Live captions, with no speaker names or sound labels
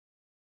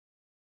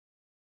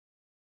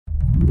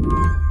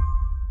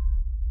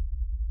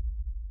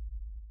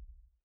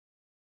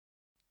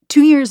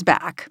2 years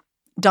back,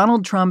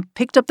 Donald Trump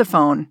picked up the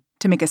phone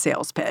to make a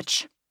sales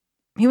pitch.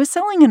 He was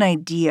selling an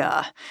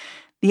idea.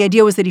 The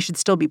idea was that he should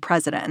still be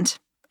president,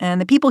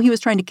 and the people he was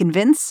trying to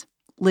convince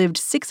lived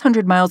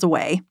 600 miles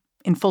away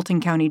in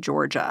Fulton County,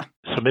 Georgia.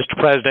 So, Mr.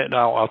 President,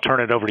 I'll turn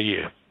it over to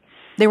you.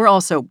 They were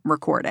also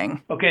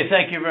recording. Okay,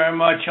 thank you very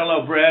much.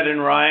 Hello, Brad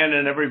and Ryan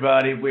and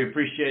everybody. We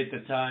appreciate the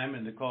time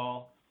and the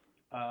call.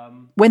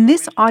 When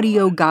this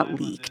audio got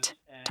leaked,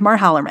 Tamar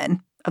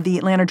Hallerman of the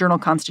Atlanta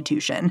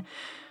Journal-Constitution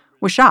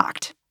was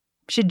shocked.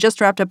 She'd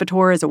just wrapped up a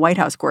tour as a White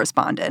House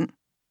correspondent.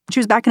 She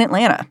was back in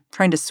Atlanta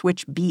trying to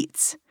switch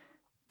beats.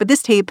 But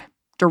this tape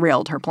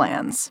derailed her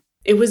plans.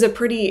 It was a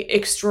pretty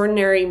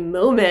extraordinary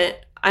moment.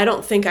 I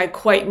don't think I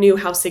quite knew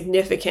how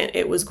significant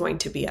it was going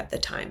to be at the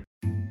time.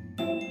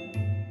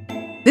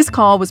 This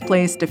call was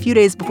placed a few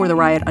days before the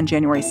riot on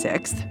January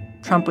 6th.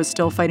 Trump was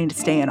still fighting to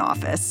stay in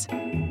office.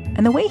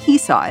 And the way he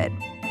saw it,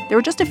 there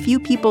were just a few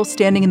people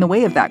standing in the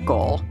way of that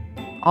goal.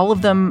 All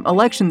of them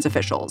elections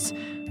officials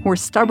who were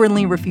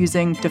stubbornly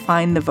refusing to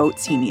find the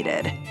votes he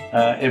needed.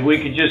 If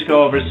we could just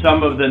go over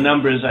some of the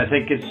numbers, I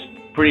think it's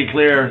pretty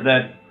clear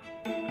that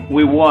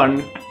we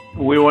won.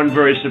 We won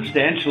very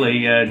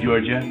substantially,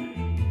 Georgia.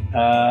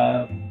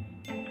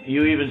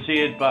 You even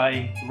see it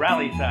by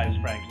rally size,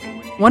 frankly.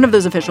 One of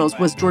those officials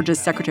was Georgia's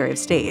Secretary of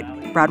State,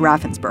 Brad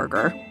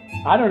Raffensperger.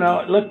 I don't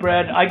know. Look,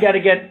 Brad, I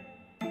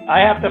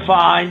have to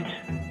find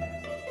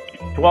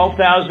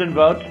 12,000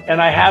 votes,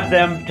 and I have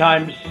them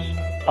times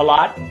a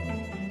lot,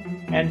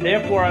 and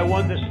therefore I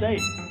won the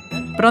state.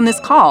 But on this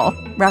call,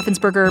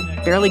 Raffensperger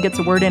barely gets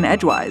a word in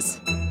edgewise.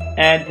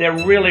 And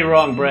they're really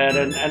wrong, Brad.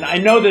 And I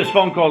know this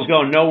phone call's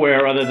going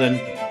nowhere other than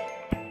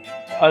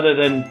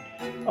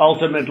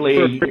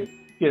ultimately,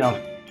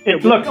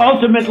 look,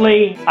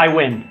 ultimately I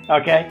win,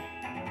 okay?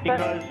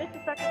 Because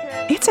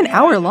it's an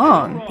hour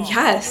long.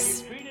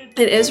 Yes,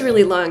 it is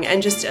really long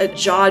and just a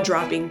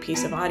jaw-dropping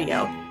piece of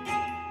audio.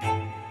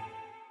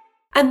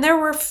 And there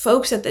were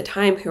folks at the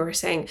time who were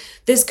saying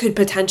this could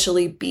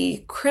potentially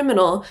be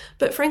criminal.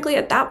 But frankly,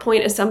 at that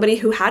point, as somebody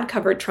who had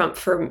covered Trump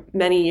for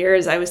many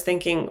years, I was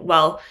thinking,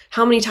 well,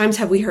 how many times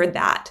have we heard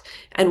that?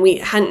 And we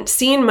hadn't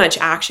seen much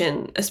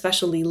action,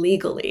 especially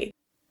legally.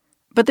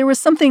 But there was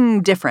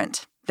something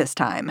different this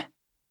time,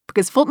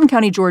 because Fulton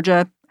County,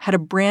 Georgia, had a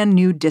brand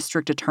new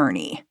district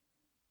attorney.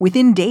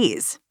 Within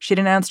days, she'd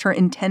announced her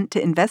intent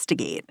to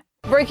investigate.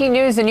 Breaking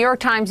news, the New York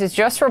Times is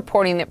just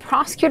reporting that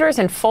prosecutors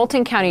in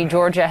Fulton County,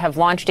 Georgia, have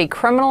launched a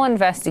criminal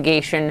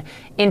investigation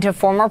into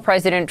former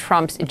President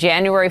Trump's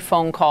January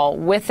phone call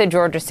with the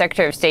Georgia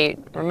Secretary of State.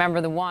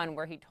 Remember the one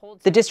where he told...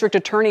 The district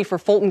attorney for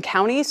Fulton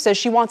County says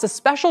she wants a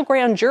special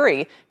grand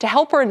jury to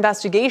help her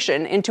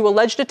investigation into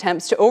alleged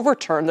attempts to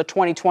overturn the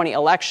 2020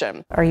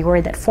 election. Are you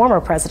worried that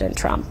former President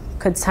Trump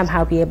could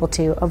somehow be able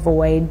to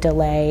avoid,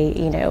 delay,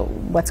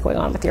 what's going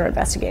on with your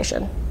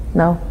investigation?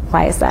 No.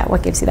 Why is that?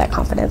 What gives you that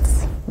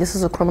confidence? This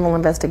is a criminal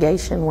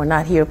investigation. We're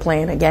not here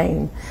playing a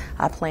game.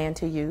 I plan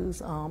to use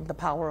the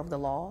power of the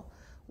law.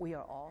 We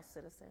are all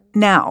citizens.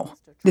 Now,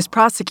 this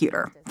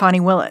prosecutor, Fani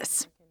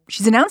Willis,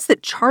 she's announced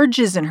that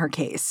charges in her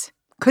case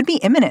could be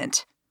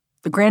imminent.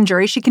 The grand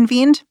jury she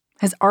convened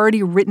has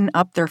already written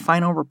up their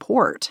final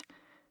report.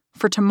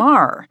 For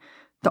Tamar,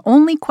 the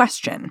only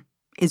question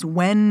is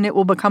when it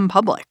will become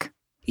public.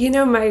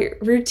 My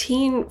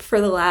routine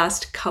for the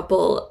last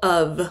couple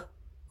of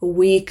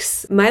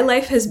weeks, my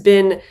life has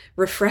been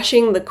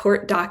refreshing the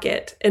court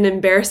docket an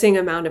embarrassing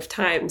amount of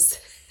times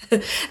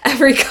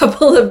every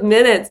couple of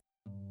minutes.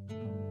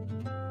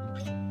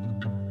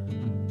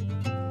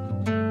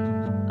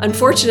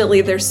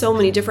 Unfortunately, there's so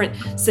many different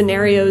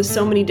scenarios,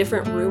 so many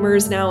different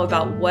rumors now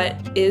about what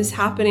is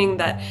happening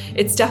that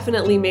it's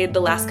definitely made the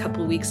last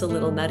couple of weeks a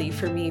little nutty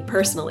for me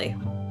personally.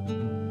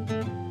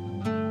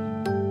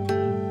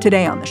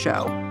 Today on the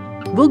show,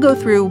 we'll go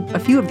through a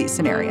few of these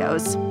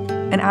scenarios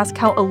and ask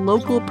how a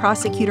local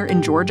prosecutor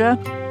in Georgia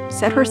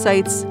set her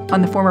sights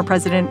on the former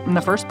president in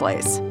the first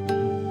place.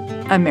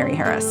 I'm Mary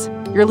Harris.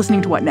 You're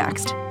listening to What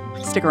Next?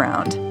 Stick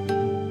around.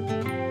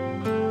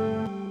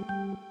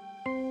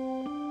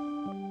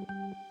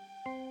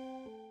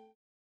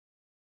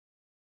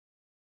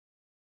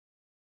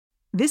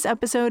 This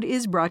episode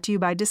is brought to you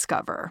by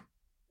Discover.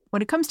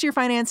 When it comes to your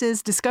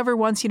finances, Discover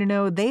wants you to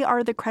know they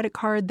are the credit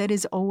card that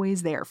is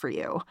always there for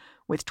you.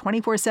 With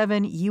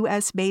 24/7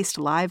 U.S.-based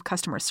live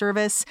customer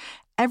service,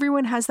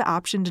 everyone has the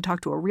option to talk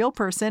to a real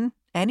person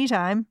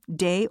anytime,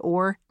 day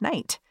or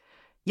night.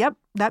 Yep,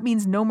 that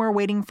means no more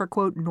waiting for,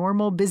 quote,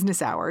 normal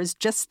business hours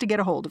just to get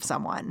a hold of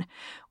someone.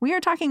 We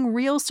are talking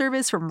real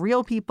service from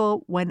real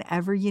people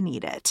whenever you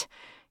need it.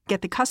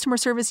 Get the customer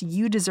service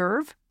you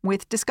deserve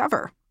with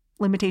Discover.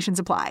 Limitations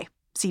apply.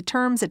 See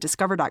terms at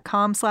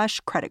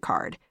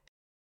discover.com/creditcard.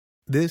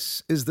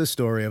 This is the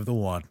story of the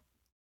one.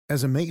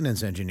 As a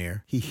maintenance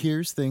engineer, he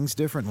hears things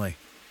differently.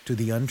 To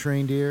the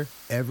untrained ear,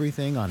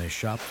 everything on his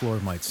shop floor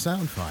might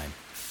sound fine,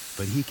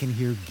 but he can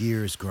hear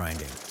gears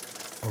grinding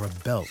or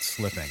a belt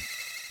slipping.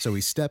 So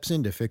he steps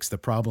in to fix the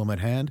problem at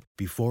hand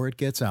before it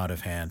gets out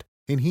of hand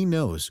And he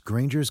knows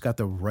Grainger's got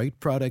the right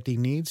product he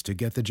needs to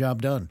get the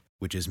job done,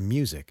 which is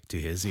music to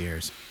his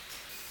ears.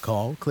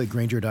 Call, click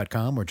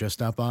Grainger.com, or just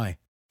stop by.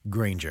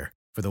 Grainger,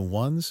 for the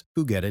ones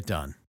who get it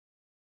done.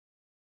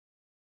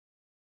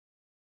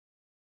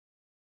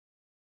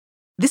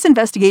 This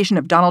investigation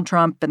of Donald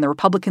Trump and the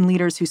Republican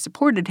leaders who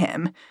supported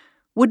him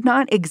would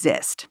not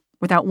exist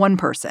without one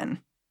person,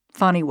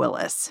 Fani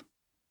Willis.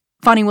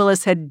 Fani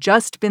Willis had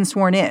just been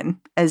sworn in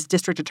as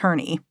district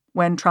attorney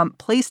when Trump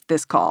placed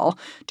this call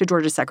to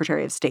Georgia's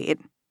Secretary of State.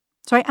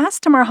 So I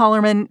asked Tamar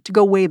Hallerman to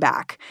go way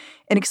back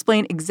and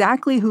explain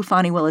exactly who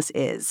Fani Willis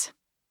is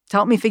to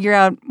help me figure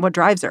out what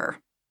drives her.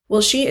 Well,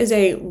 she is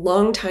a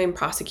longtime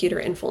prosecutor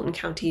in Fulton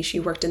County. She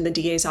worked in the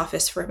DA's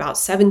office for about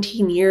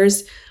 17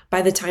 years.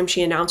 By the time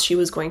she announced she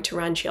was going to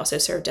run, she also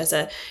served as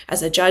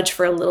a judge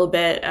for a little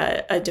bit,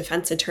 a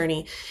defense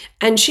attorney.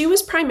 And she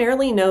was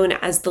primarily known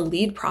as the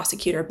lead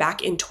prosecutor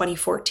back in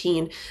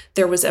 2014.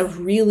 There was a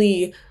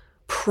really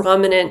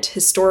prominent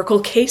historical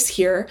case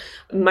here.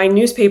 My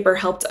newspaper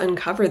helped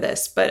uncover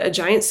this, but a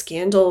giant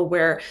scandal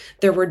where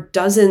there were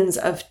dozens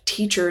of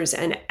teachers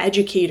and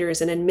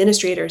educators and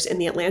administrators in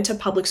the Atlanta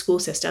public school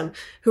system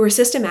who were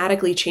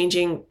systematically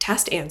changing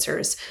test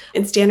answers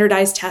and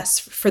standardized tests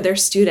for their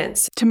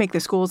students. To make the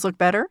schools look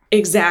better?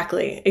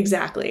 Exactly.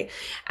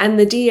 And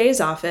the DA's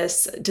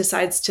office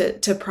decides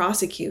to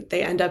prosecute.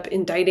 They end up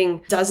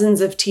indicting dozens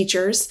of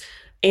teachers,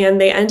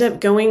 and they end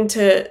up going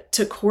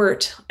to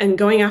court and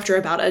going after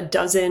about a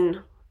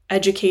dozen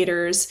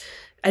educators,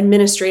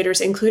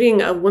 administrators,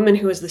 including a woman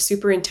who was the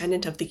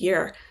superintendent of the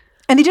year.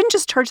 And they didn't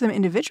just charge them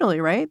individually,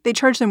 right? They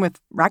charged them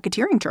with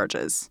racketeering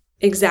charges.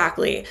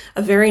 Exactly.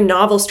 A very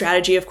novel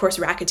strategy. Of course,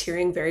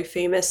 racketeering, very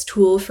famous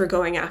tool for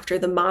going after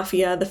the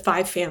mafia, the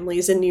five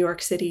families in New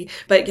York City.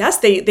 But yes,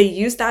 they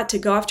used that to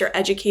go after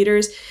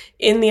educators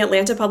in the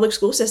Atlanta public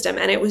school system.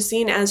 And it was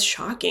seen as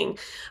shocking,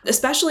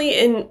 especially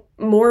in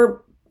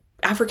more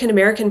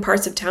African-American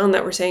parts of town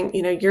that were saying,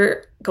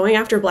 you're going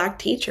after Black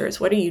teachers.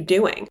 What are you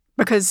doing?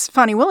 Because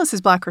Fani Willis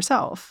is Black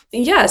herself.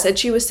 Yes.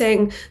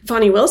 And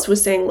Fani Willis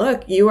was saying,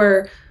 look, you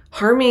are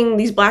harming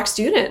these Black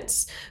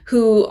students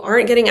who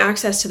aren't getting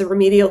access to the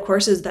remedial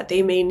courses that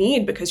they may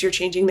need because you're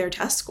changing their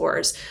test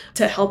scores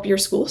to help your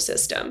school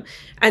system.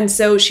 And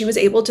so she was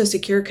able to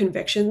secure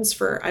convictions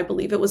for, I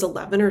believe it was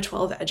 11 or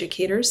 12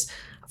 educators.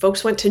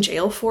 Folks went to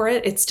jail for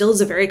it. It still is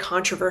a very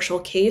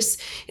controversial case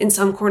in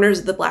some corners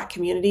of the Black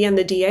community, and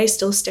the DA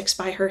still sticks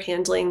by her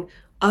handling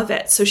of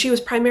it. So she was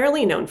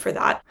primarily known for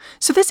that.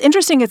 So that's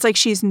interesting. It's like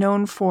she's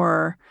known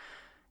for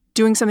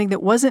doing something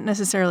that wasn't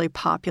necessarily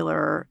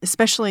popular,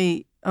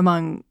 especially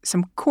among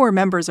some core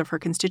members of her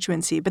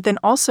constituency, but then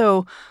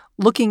also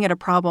looking at a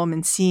problem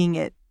and seeing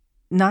it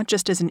not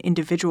just as an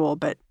individual,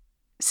 but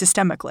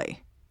systemically.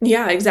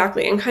 Yeah,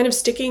 exactly. And kind of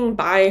sticking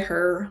by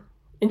her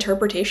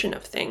interpretation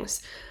of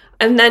things.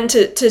 And then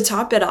to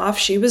top it off,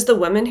 she was the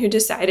woman who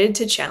decided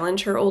to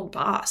challenge her old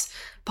boss.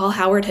 Paul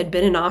Howard had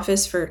been in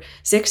office for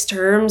 6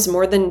 terms,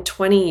 more than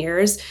 20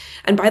 years.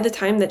 And by the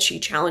time that she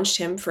challenged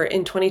him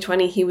in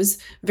 2020, he was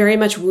very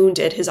much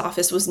wounded. His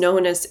office was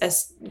known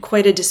as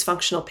quite a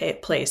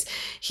dysfunctional place.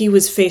 He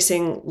was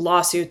facing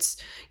lawsuits,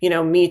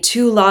 Me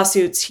Too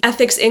lawsuits,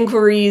 ethics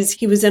inquiries.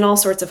 He was in all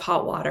sorts of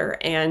hot water.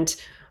 And,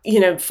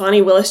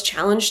 Fani Willis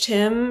challenged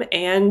him,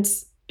 and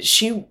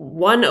she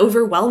won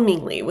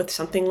overwhelmingly with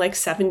something like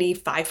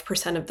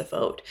 75% of the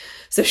vote.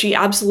 So she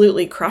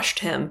absolutely crushed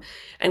him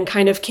and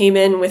kind of came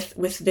in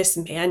with this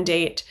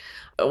mandate,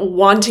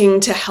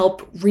 wanting to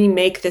help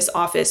remake this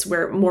office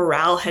where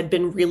morale had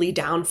been really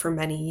down for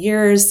many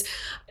years.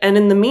 And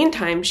in the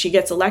meantime, she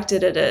gets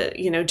elected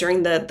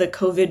during the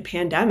COVID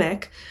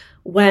pandemic,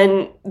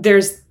 when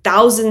there's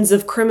thousands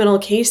of criminal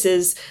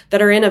cases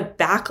that are in a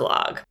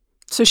backlog.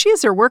 So she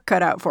has her work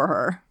cut out for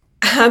her.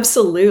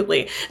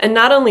 Absolutely. And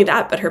not only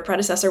that, but her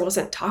predecessor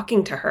wasn't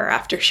talking to her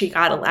after she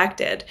got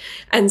elected.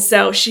 And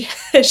so she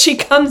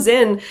comes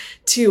in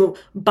to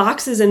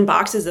boxes and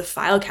boxes of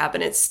file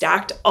cabinets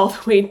stacked all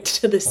the way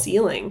to the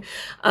ceiling.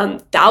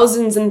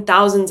 Thousands and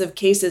thousands of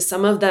cases,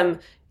 some of them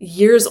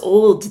years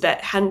old,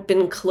 that hadn't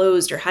been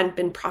closed or hadn't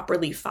been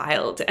properly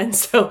filed. And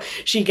so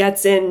she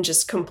gets in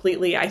just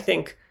completely, I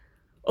think,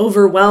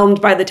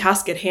 overwhelmed by the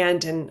task at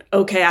hand and,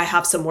 okay, I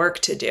have some work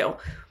to do.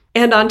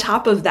 And on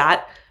top of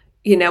that,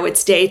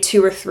 it's day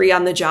 2 or 3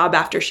 on the job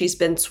after she's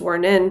been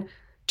sworn in,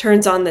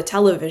 turns on the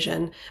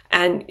television,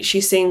 and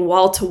she's seeing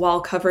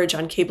wall-to-wall coverage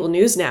on cable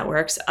news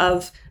networks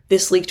of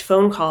this leaked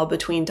phone call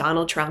between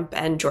Donald Trump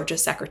and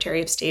Georgia's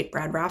Secretary of State,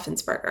 Brad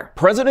Raffensperger.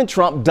 President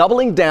Trump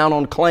doubling down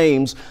on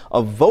claims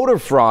of voter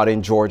fraud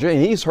in Georgia,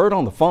 and he's heard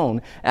on the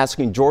phone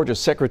asking Georgia's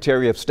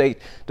Secretary of State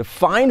to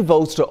find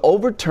votes to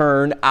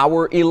overturn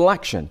our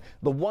election.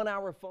 The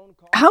 1-hour phone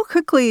call. How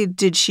quickly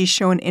did she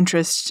show an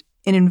interest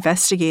in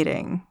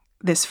investigating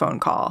this phone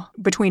call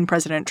between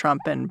President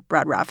Trump and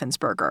Brad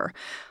Raffensperger?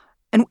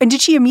 And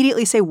did she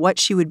immediately say what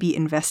she would be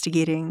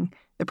investigating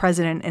the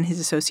president and his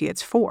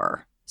associates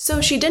for?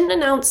 So she didn't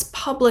announce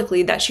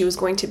publicly that she was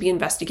going to be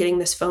investigating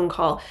this phone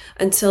call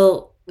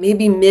until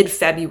maybe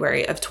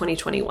mid-February of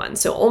 2021,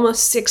 so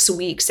almost 6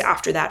 weeks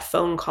after that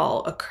phone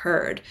call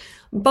occurred.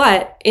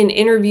 But in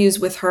interviews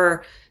with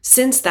her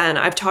since then,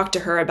 I've talked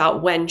to her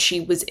about when she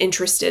was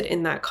interested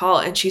in that call,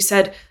 and she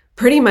said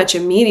pretty much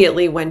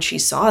immediately when she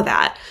saw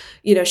that.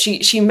 You know,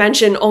 she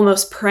mentioned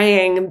almost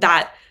praying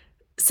that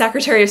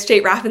Secretary of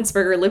State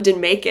Raffensperger lived in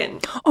Macon.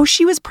 Oh,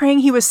 she was praying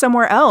he was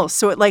somewhere else,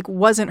 so it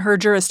wasn't her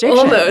jurisdiction.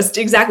 Almost,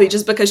 exactly,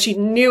 just because she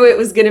knew it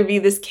was going to be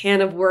this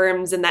can of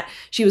worms and that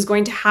she was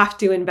going to have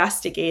to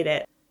investigate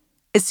it.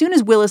 As soon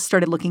as Willis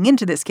started looking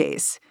into this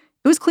case,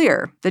 it was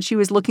clear that she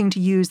was looking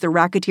to use the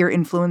Racketeer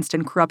Influenced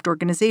and Corrupt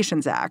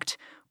Organizations Act,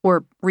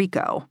 or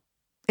RICO.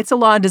 It's a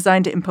law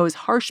designed to impose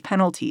harsh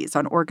penalties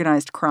on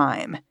organized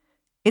crime.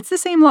 It's the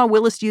same law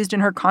Willis used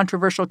in her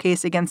controversial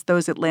case against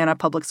those Atlanta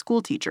public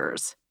school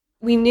teachers.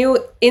 We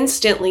knew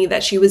instantly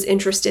that she was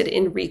interested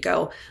in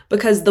RICO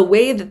because the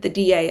way that the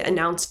DA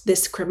announced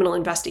this criminal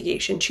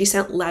investigation, she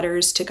sent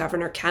letters to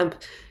Governor Kemp,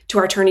 to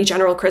our Attorney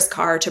General Chris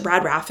Carr, to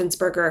Brad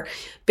Raffensperger,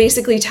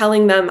 basically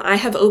telling them, I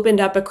have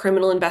opened up a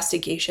criminal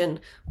investigation.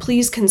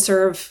 Please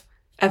conserve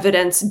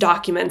evidence,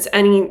 documents,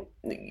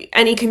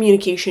 any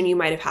communication you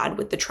might have had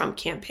with the Trump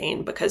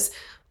campaign, because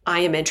I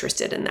am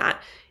interested in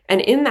that.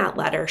 And in that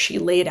letter, she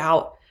laid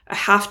out a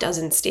half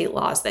dozen state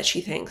laws that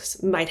she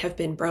thinks might have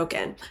been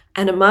broken.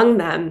 And among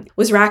them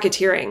was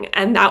racketeering.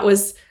 And that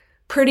was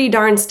pretty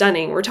darn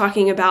stunning. We're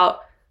talking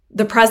about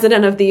the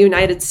President of the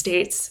United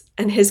States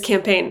and his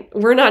campaign.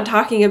 We're not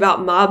talking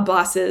about mob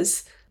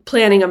bosses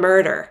planning a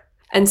murder.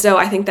 And so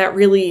I think that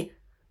really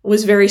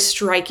was very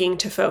striking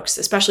to folks,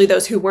 especially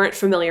those who weren't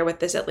familiar with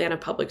this Atlanta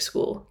public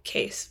school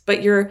case.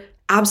 But you're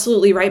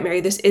absolutely right, Mary.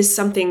 This is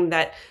something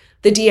that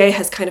the DA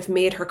has kind of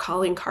made her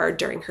calling card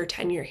during her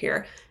tenure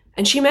here.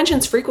 And she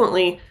mentions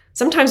frequently,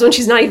 sometimes when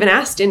she's not even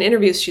asked in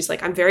interviews, she's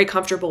like, I'm very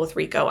comfortable with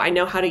RICO. I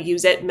know how to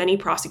use it. Many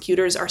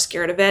prosecutors are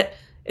scared of it.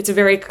 It's a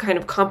very kind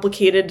of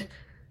complicated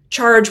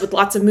charge with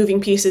lots of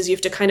moving pieces. You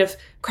have to kind of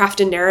craft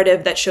a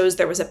narrative that shows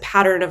there was a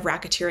pattern of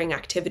racketeering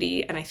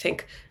activity. And I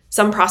think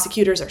some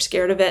prosecutors are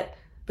scared of it.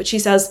 But she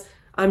says,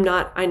 I'm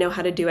not. I know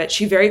how to do it.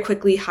 She very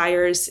quickly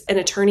hires an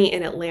attorney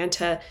in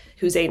Atlanta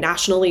who's a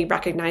nationally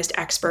recognized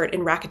expert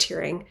in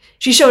racketeering.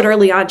 She showed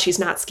early on she's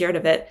not scared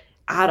of it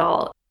at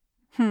all.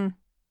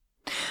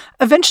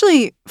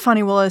 Eventually,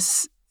 Fani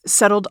Willis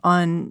settled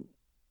on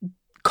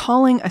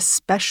calling a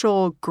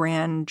special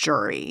grand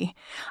jury.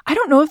 I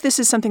don't know if this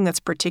is something that's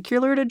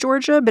particular to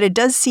Georgia, but it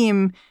does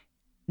seem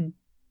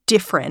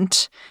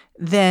different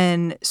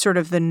than sort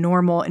of the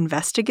normal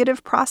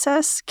investigative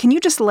process. Can you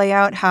just lay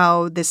out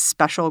how this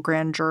special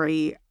grand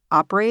jury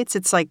operates?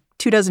 It's like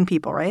 24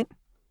 people, right?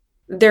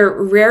 They're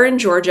rare in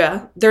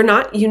Georgia. They're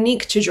not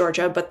unique to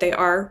Georgia, but they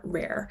are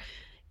rare.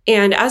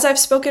 And as I've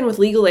spoken with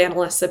legal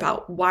analysts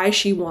about why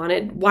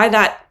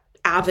that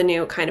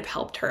avenue kind of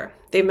helped her,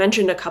 they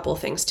mentioned a couple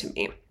things to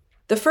me.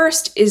 The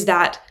first is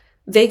that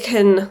they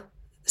can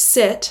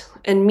sit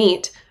and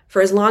meet for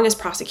as long as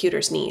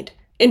prosecutors need.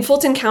 In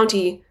Fulton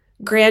County,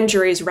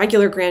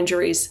 regular grand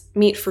juries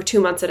meet for 2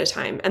 months at a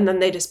time, and then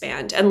they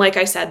disband. And like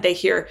I said, they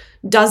hear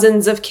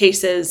dozens of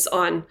cases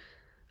on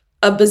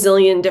a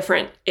bazillion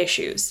different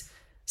issues.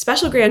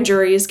 Special grand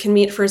juries can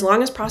meet for as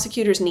long as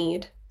prosecutors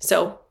need,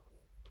 so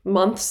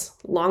months,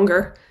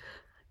 longer,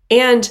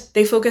 and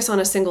they focus on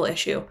a single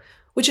issue,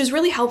 which is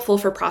really helpful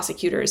for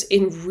prosecutors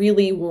in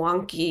really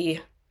wonky,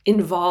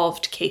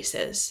 involved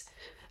cases.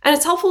 And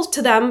it's helpful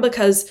to them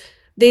because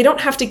they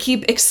don't have to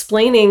keep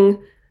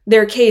explaining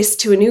their case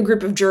to a new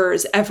group of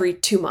jurors every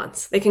 2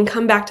 months. They can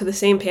come back to the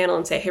same panel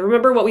and say, hey,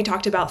 remember what we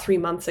talked about 3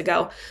 months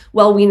ago?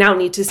 Well, we now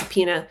need to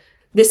subpoena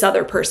this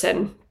other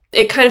person.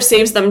 It kind of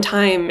saves them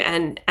time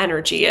and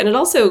energy. And it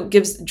also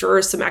gives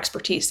jurors some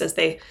expertise as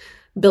they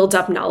build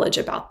up knowledge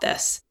about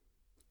this.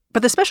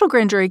 But the special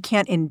grand jury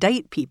can't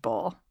indict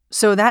people.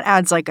 So that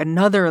adds like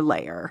another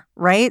layer,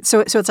 right?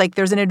 So it's like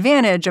there's an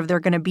advantage of they're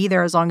going to be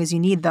there as long as you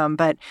need them.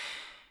 But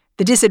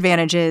the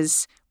disadvantage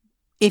is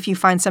if you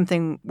find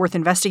something worth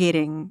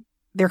investigating,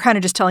 they're kind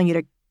of just telling you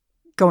to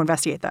go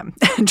investigate them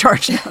and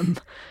charge them.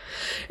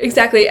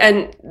 Exactly.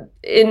 And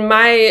in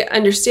my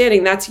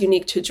understanding, that's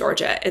unique to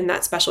Georgia, and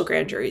that special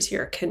grand juries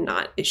here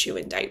cannot issue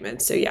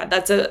indictments. So yeah,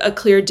 that's a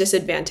clear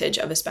disadvantage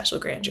of a special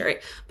grand jury.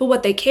 But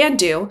what they can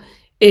do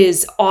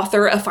is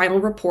author a final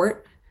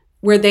report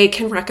where they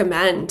can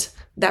recommend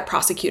that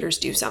prosecutors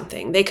do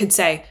something. They could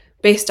say,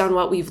 based on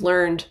what we've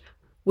learned,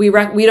 we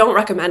don't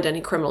recommend any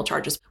criminal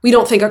charges. We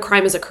don't think a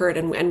crime has occurred,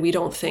 and we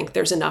don't think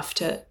there's enough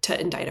to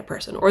indict a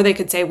person. Or they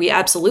could say, we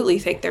absolutely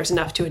think there's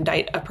enough to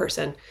indict a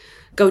person.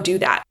 Go do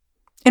that.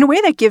 In a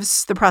way that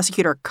gives the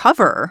prosecutor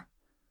cover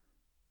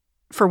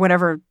for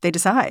whatever they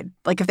decide.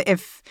 Like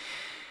if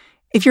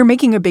you're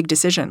making a big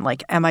decision,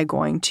 like, am I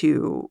going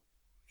to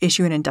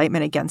issue an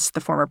indictment against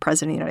the former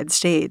president of the United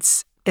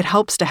States? It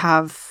helps to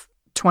have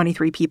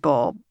 23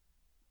 people,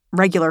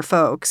 regular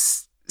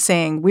folks,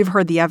 saying, we've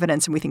heard the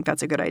evidence and we think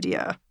that's a good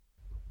idea.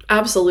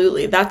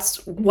 Absolutely.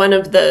 That's one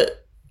of the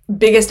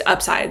biggest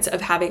upsides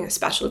of having a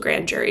special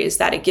grand jury is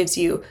that it gives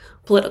you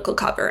political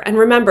cover. And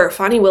remember,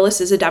 Fani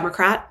Willis is a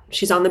Democrat.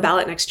 She's on the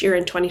ballot next year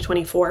in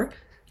 2024.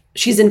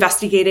 she's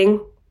investigating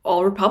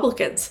all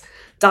Republicans,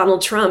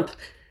 Donald Trump,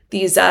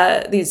 these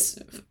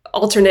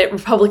alternate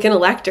Republican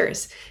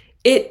electors.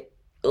 It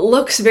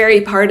looks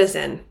very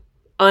partisan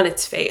on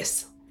its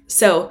face.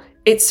 So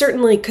it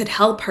certainly could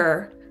help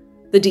her,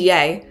 the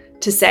DA,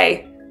 to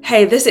say,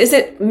 hey, this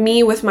isn't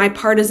me with my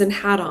partisan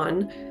hat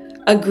on.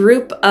 A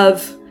group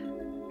of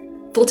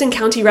Fulton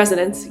County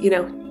residents,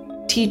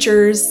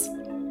 teachers,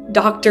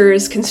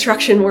 doctors,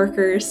 construction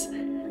workers,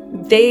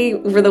 they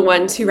were the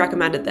ones who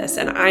recommended this,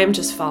 and I am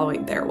just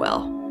following their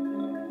will.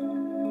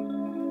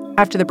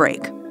 After the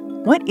break,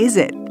 what is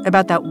it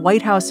about that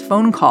White House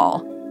phone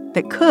call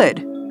that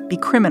could be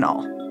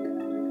criminal?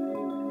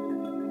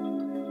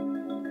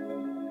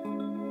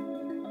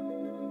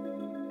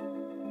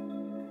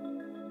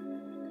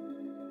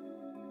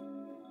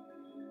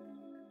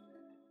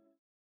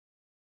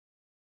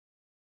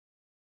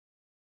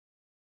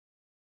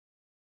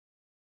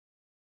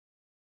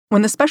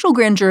 When the special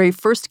grand jury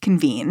first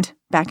convened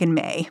back in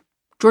May,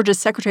 Georgia's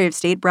Secretary of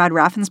State, Brad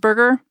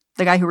Raffensperger,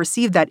 the guy who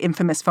received that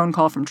infamous phone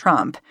call from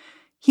Trump,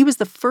 he was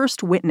the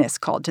first witness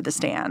called to the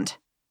stand.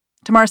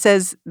 Tamar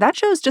says that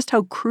shows just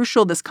how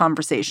crucial this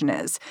conversation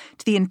is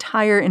to the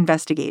entire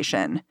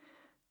investigation.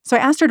 So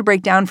I asked her to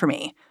break down for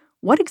me,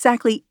 what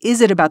exactly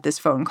is it about this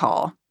phone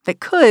call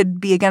that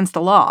could be against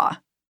the law?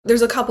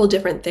 There's a couple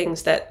different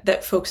things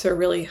that folks are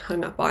really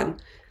hung up on.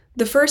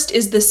 The first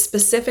is the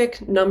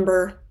specific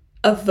number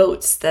of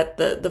votes that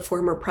the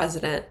former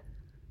president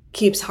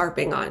keeps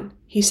harping on.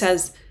 He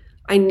says,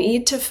 I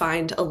need to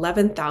find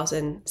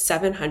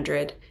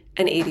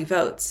 11,780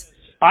 votes.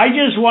 I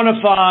just want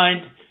to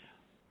find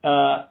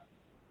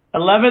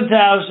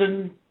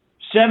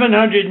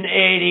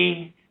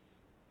 11,780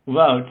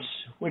 votes,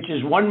 which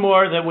is one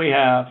more than we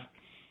have.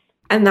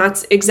 And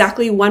that's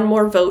exactly one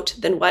more vote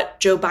than what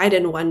Joe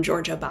Biden won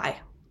Georgia by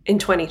in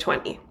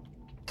 2020.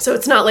 So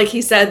it's not like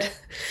he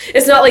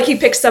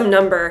picked some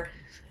number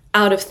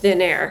out of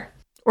thin air.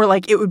 Or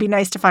like, it would be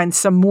nice to find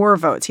some more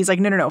votes. He's like,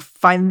 no,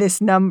 find this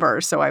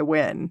number so I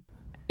win.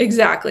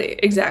 Exactly.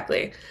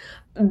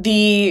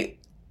 The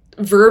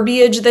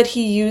verbiage that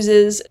he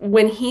uses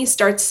when he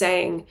starts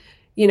saying,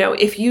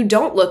 if you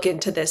don't look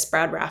into this,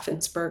 Brad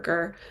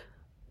Raffensperger,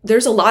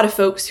 there's a lot of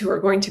folks who are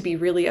going to be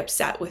really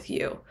upset with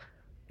you.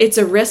 It's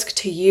a risk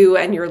to you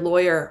and your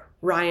lawyer,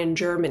 Ryan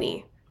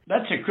Germany.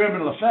 That's a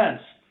criminal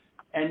offense.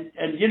 And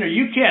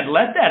you can't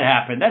let that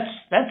happen.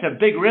 That's a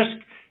big risk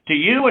to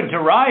you and to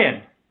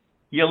Ryan,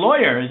 your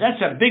lawyer.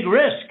 That's a big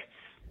risk.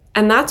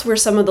 And that's where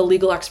some of the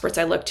legal experts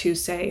I look to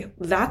say,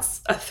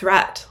 that's a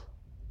threat.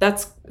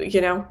 That's,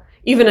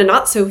 even a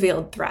not so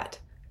veiled threat.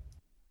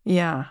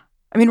 Yeah.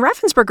 I mean,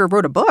 Raffensperger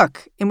wrote a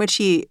book in which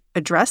he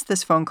addressed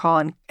this phone call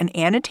and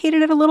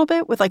annotated it a little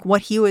bit with like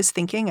what he was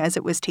thinking as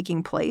it was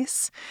taking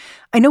place.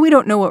 I know we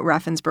don't know what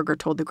Raffensperger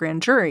told the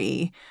grand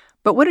jury,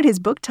 but what did his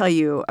book tell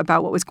you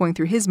about what was going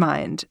through his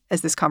mind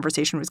as this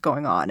conversation was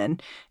going on?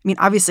 And I mean,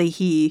 obviously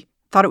he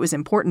thought it was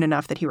important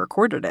enough that he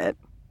recorded it.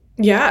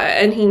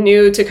 Yeah, and he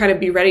knew to kind of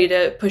be ready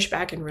to push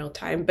back in real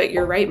time. But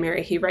you're right,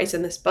 Mary. He writes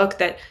in this book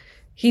that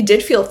he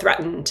did feel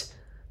threatened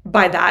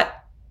by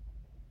that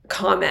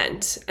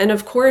comment. And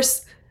of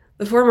course,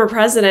 the former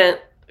president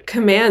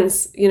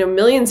commands,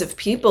 millions of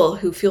people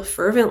who feel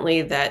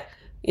fervently that,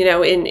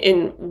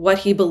 in what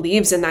he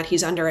believes and that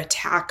he's under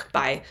attack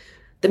by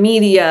the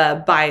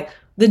media, by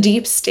the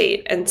deep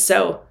state. And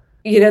so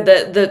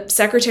the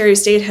Secretary of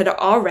State had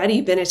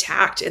already been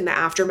attacked in the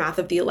aftermath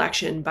of the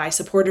election by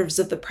supporters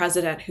of the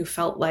president who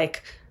felt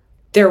like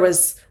there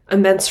was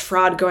immense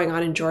fraud going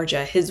on in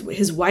Georgia.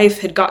 His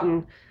wife had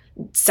gotten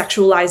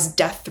sexualized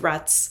death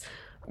threats.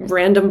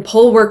 Random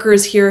poll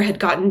workers here had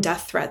gotten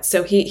death threats.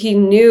 So he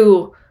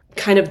knew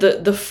kind of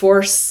the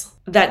force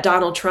that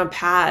Donald Trump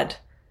had.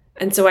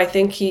 And so I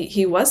think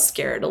he was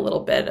scared a little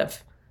bit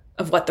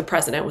of what the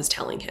president was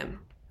telling him.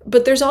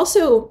 But there's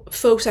also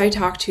folks I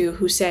talk to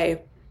who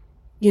say,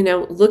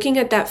 looking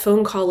at that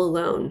phone call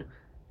alone,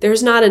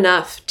 there's not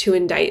enough to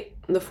indict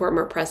the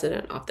former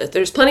president off this.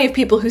 There's plenty of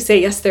people who say,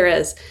 yes, there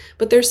is.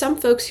 But there's some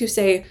folks who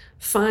say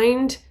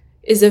find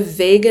is a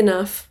vague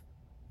enough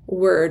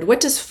word. What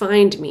does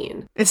find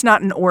mean? It's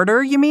not an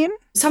order, you mean?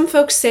 Some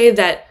folks say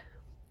that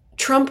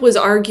Trump was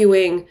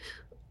arguing,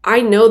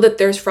 I know that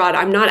there's fraud.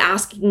 I'm not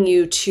asking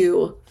you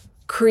to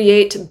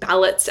create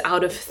ballots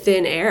out of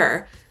thin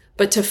air,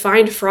 but to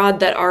find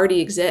fraud that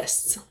already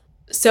exists.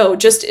 So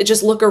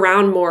just look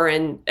around more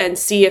and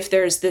see if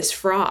there's this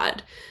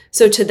fraud.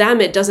 So to them,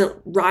 it doesn't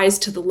rise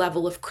to the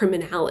level of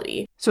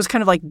criminality. So it's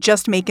kind of like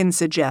just making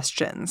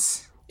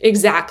suggestions.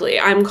 Exactly.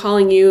 I'm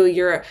calling you,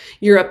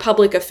 you're a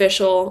public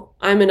official.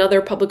 I'm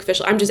another public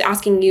official. I'm just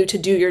asking you to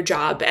do your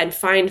job and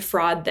find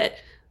fraud that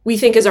we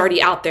think is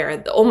already out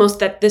there. Almost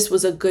that this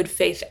was a good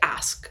faith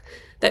ask,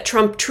 that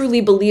Trump truly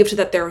believed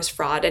that there was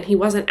fraud and he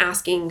wasn't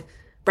asking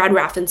Brad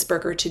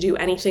Raffensperger to do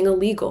anything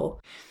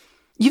illegal.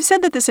 You've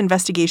said that this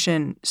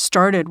investigation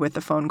started with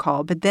the phone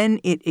call, but then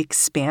it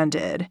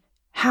expanded.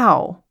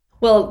 How?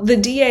 Well, the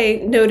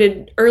DA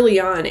noted early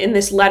on in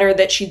this letter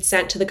that she'd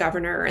sent to the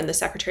governor and the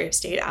Secretary of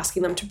State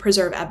asking them to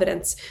preserve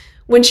evidence,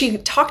 when she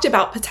talked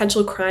about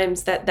potential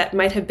crimes that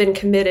might have been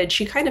committed,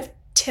 she kind of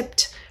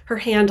tipped her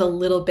hand a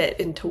little bit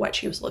into what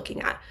she was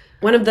looking at.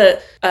 One of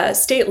the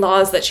state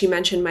laws that she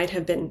mentioned might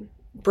have been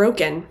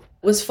broken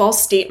was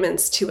false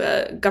statements to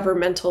a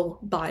governmental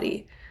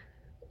body,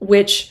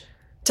 which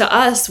to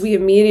us, we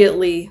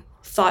immediately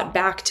thought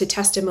back to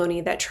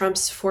testimony that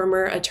Trump's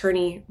former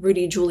attorney,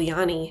 Rudy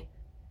Giuliani,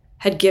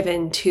 had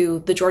given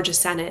to the Georgia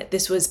Senate.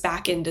 This was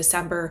back in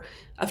December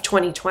of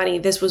 2020.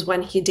 This was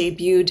when he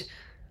debuted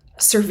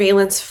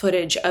surveillance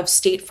footage of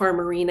State Farm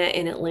Arena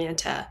in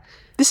Atlanta.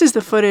 This is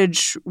the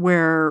footage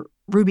where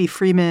Ruby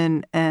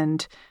Freeman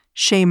and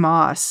Shay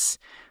Moss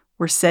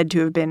were said to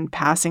have been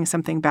passing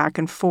something back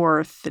and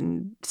forth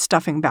and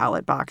stuffing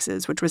ballot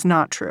boxes, which was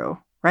not true,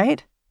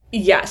 right?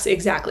 Yes,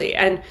 exactly.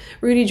 And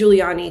Rudy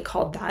Giuliani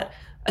called that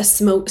a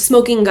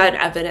smoking gun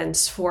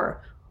evidence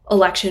for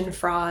election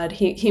fraud.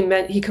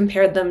 He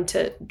compared them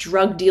to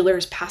drug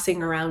dealers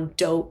passing around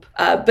dope.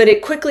 But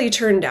it quickly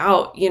turned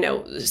out,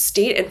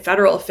 state and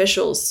federal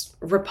officials,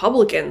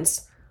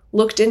 Republicans,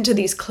 looked into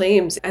these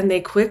claims and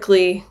they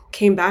quickly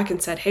came back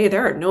and said, hey,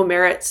 there are no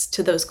merits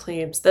to those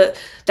claims.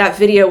 That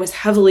video was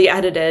heavily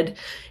edited.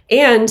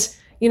 And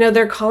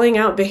they're calling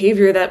out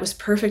behavior that was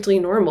perfectly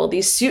normal.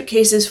 These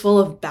suitcases full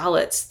of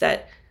ballots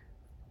that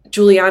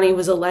Giuliani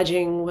was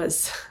alleging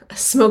was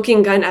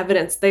smoking gun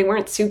evidence. They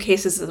weren't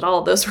suitcases at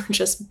all. Those were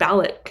just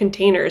ballot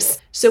containers.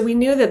 So we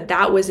knew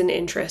that was an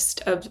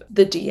interest of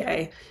the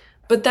DA.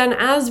 But then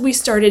as we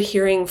started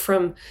hearing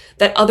from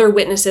that other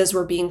witnesses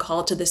were being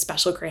called to the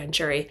special grand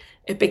jury,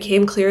 it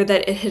became clear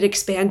that it had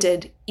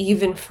expanded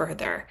even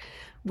further.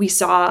 We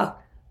saw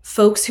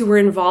folks who were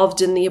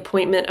involved in the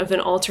appointment of an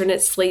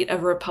alternate slate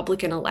of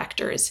Republican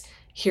electors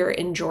here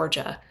in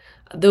Georgia.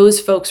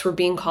 Those folks were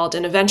being called,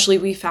 and eventually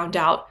we found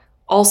out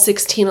all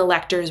 16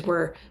 electors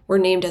were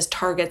named as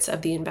targets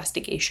of the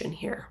investigation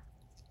here.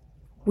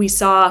 We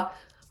saw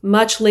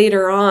much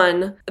later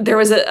on, there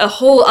was a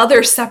whole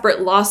other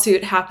separate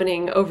lawsuit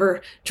happening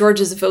over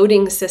Georgia's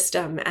voting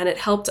system, and it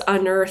helped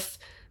unearth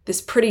this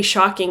pretty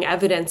shocking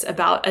evidence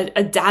about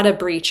a data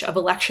breach of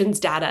elections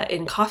data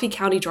in Coffee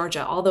County,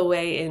 Georgia, all the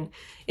way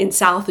in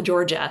South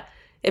Georgia.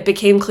 It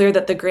became clear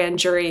that the grand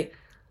jury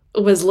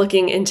was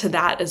looking into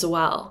that as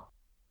well.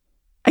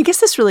 I guess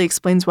this really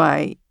explains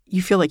why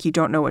you feel like you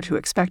don't know what to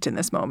expect in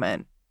this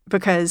moment,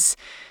 because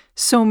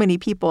so many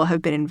people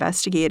have been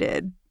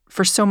investigated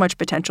for so much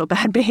potential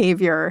bad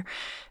behavior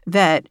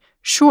that,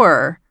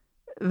 sure,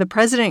 the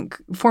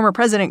former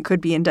president could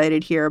be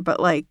indicted here,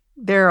 but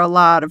there are a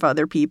lot of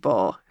other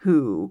people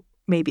who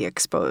may be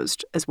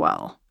exposed as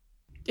well.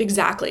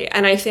 Exactly.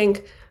 And I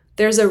think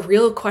there's a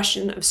real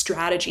question of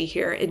strategy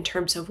here in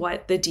terms of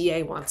what the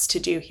DA wants to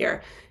do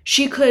here.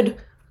 She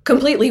could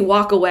completely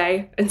walk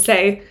away and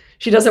say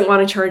she doesn't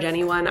want to charge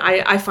anyone.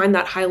 I find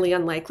that highly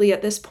unlikely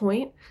at this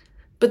point.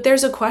 But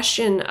there's a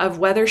question of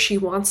whether she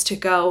wants to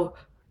go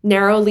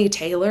narrowly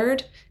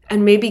tailored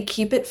and maybe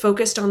keep it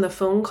focused on the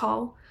phone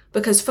call,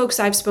 because folks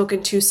I've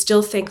spoken to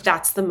still think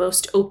that's the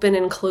most open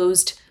and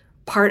closed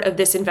part of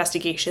this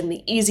investigation,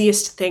 the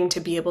easiest thing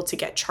to be able to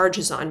get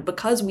charges on,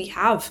 because we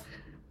have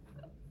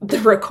the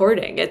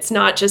recording. It's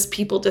not just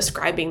people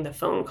describing the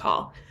phone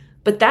call.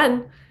 But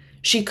then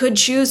she could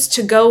choose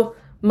to go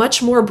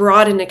much more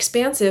broad and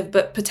expansive,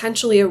 but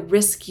potentially a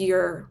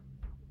riskier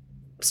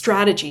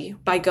strategy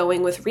by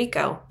going with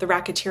RICO, the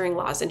racketeering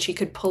laws, and she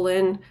could pull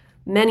in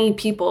many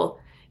people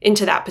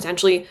into that,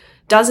 potentially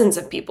dozens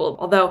of people,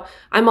 although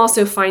I'm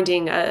also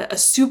finding a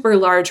super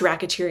large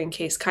racketeering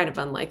case kind of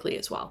unlikely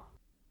as well.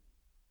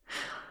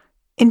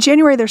 In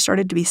January, there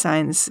started to be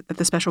signs that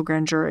the special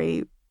grand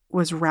jury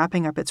was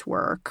wrapping up its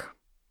work.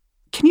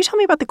 Can you tell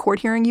me about the court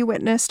hearing you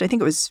witnessed? I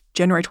think it was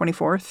January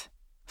 24th.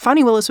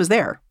 Fani Willis was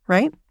there,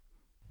 right?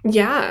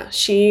 Yeah,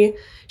 she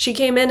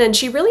came in and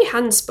she really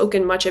hadn't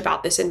spoken much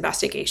about this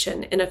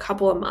investigation in a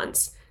couple of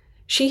months.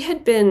 She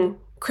had been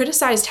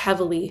criticized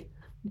heavily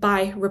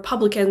by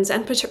Republicans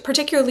and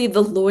particularly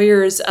the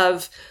lawyers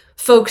of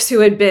folks who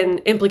had been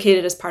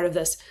implicated as part of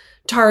this,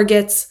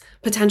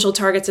 potential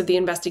targets of the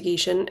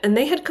investigation, and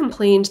they had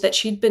complained that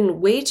she'd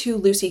been way too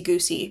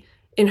loosey-goosey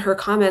in her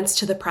comments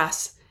to the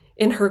press,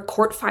 in her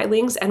court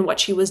filings and what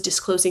she was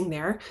disclosing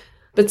there.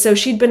 But so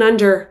she'd been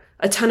under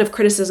a ton of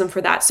criticism for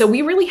that. So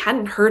we really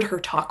hadn't heard her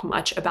talk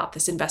much about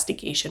this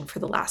investigation for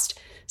the last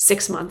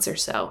 6 months or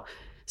so.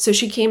 So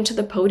she came to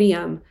the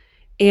podium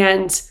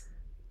and,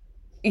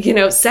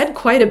 said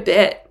quite a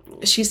bit.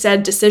 She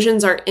said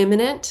decisions are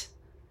imminent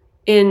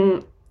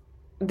in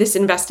this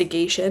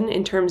investigation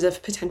in terms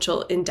of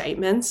potential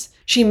indictments.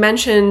 She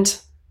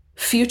mentioned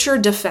future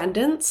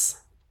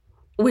defendants,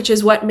 which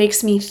is what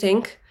makes me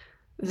think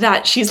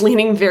that she's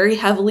leaning very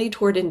heavily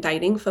toward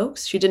indicting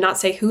folks. She did not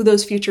say who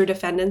those future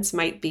defendants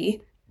might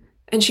be.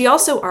 And she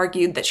also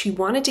argued that she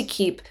wanted to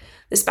keep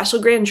the special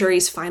grand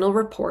jury's final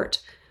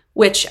report,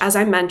 which, as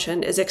I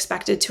mentioned, is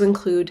expected to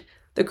include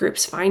the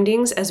group's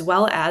findings as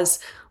well as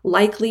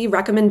likely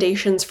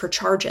recommendations for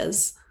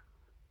charges.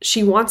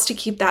 She wants to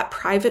keep that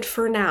private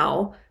for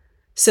now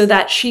so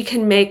that she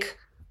can make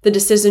the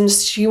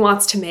decisions she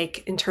wants to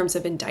make in terms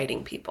of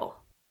indicting people.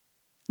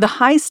 The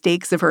high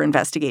stakes of her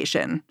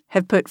investigation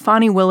have put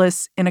Fani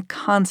Willis in a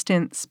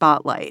constant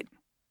spotlight.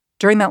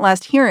 During that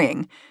last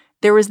hearing,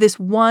 there was this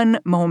one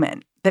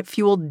moment that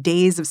fueled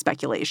days of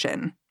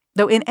speculation,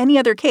 though in any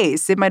other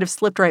case, it might have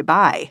slipped right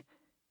by.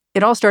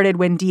 It all started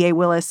when DA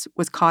Willis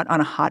was caught on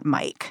a hot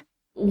mic.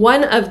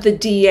 One of the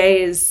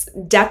DA's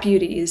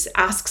deputies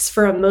asks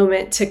for a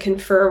moment to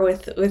confer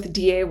with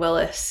DA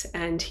Willis,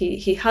 and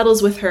he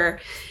huddles with her,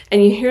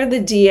 and you hear the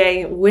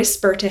DA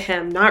whisper to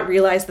him, not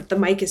realize that the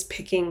mic is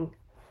picking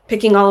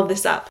all of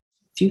this up.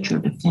 Future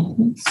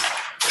defendants.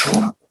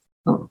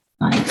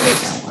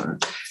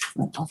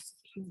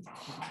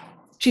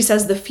 She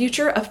says the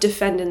future of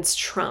defendants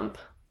Trump,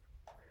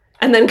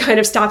 and then kind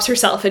of stops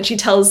herself, and she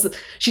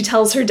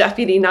tells her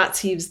deputy not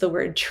to use the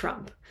word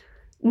Trump.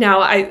 Now,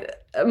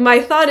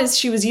 my thought is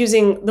she was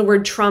using the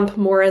word Trump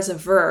more as a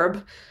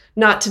verb,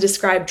 not to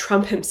describe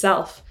Trump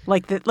himself.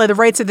 Like the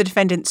rights of the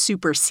defendant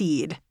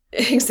supersede.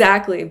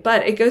 Exactly.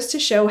 But it goes to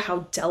show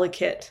how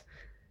delicate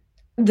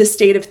the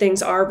state of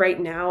things are right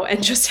now,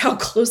 and just how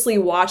closely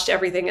watched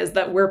everything is,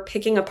 that we're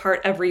picking apart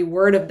every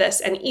word of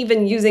this, and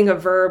even using a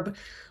verb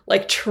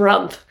like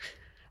Trump,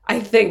 I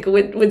think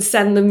would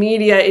send the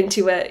media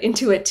into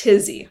a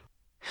tizzy.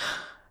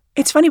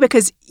 It's funny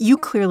because you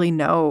clearly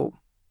know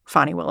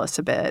Fani Willis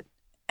a bit,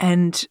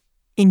 and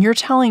in your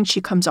telling, she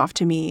comes off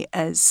to me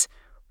as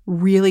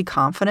really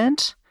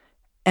confident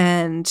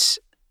and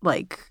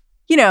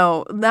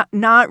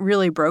not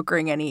really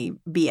brokering any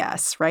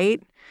BS,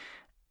 right?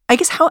 I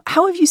guess how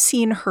have you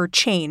seen her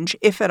change,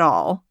 if at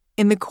all,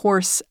 in the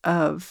course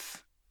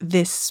of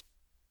this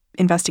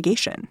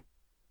investigation?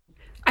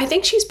 I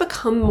think she's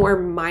become more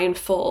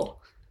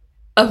mindful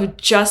of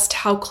just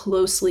how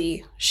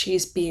closely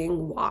she's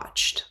being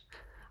watched.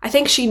 I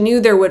think she knew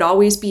there would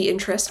always be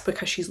interest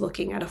because she's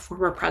looking at a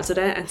former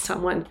president and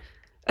someone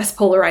as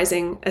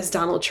polarizing as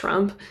Donald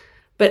Trump.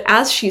 But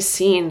as she's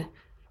seen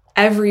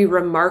every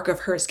remark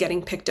of hers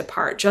getting picked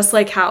apart, just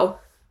like how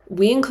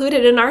we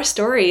included in our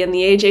story in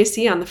the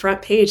AJC on the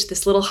front page,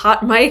 this little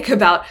hot mic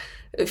about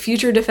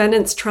future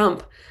defendants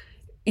Trump.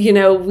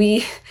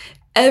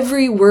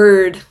 Every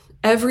word,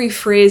 every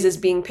phrase is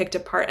being picked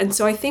apart. And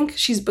so I think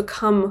she's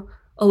become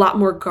a lot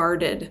more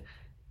guarded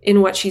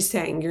in what she's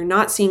saying. You're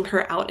not seeing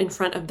her out in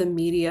front of the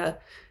media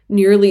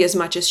nearly as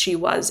much as she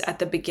was at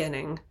the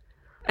beginning.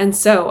 And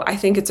so I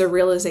think it's a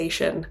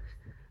realization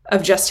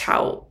of just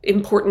how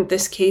important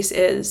this case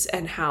is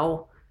and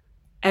how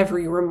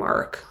every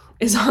remark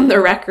is on the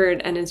record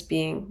and is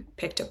being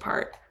picked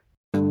apart.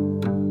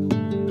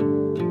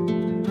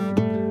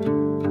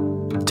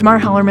 Tamar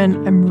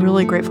Hallerman, I'm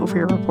really grateful for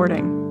your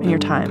reporting and your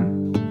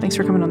time. Thanks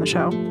for coming on the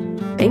show.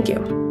 Thank you.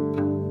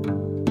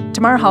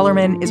 Tamar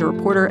Hallerman is a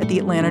reporter at the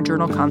Atlanta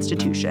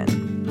Journal-Constitution.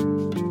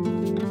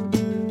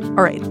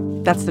 All right,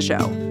 that's the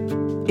show.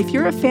 If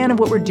you're a fan of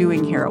what we're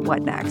doing here at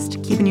What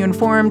Next, keeping you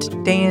informed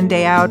day in,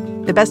 day out,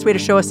 the best way to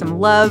show us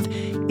some love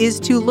is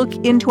to look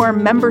into our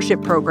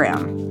membership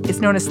program. It's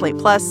known as Slate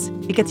Plus.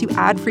 It gets you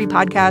ad-free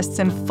podcasts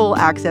and full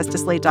access to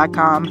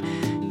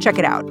Slate.com. Check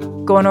it out.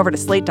 Go on over to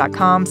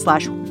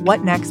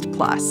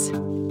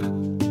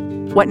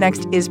Slate.com/WhatNextPlus. What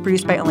Next is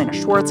produced by Elena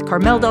Schwartz,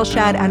 Carmel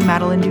Delshad, and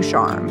Madeline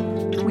Ducharme.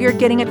 We are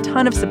getting a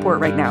ton of support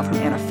right now from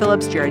Anna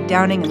Phillips, Jared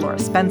Downing, and Laura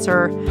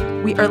Spencer.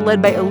 We are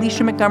led by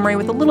Alicia Montgomery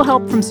with a little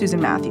help from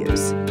Susan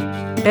Matthews.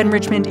 Ben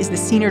Richmond is the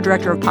Senior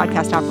Director of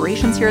Podcast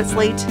Operations here at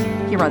Slate.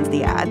 He runs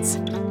the ads.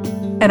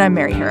 And I'm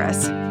Mary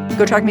Harris.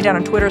 Go track me down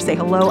on Twitter. Say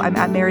hello. I'm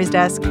at Mary's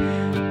Desk.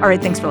 All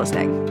right, thanks for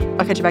listening.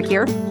 I'll catch you back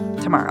here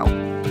tomorrow.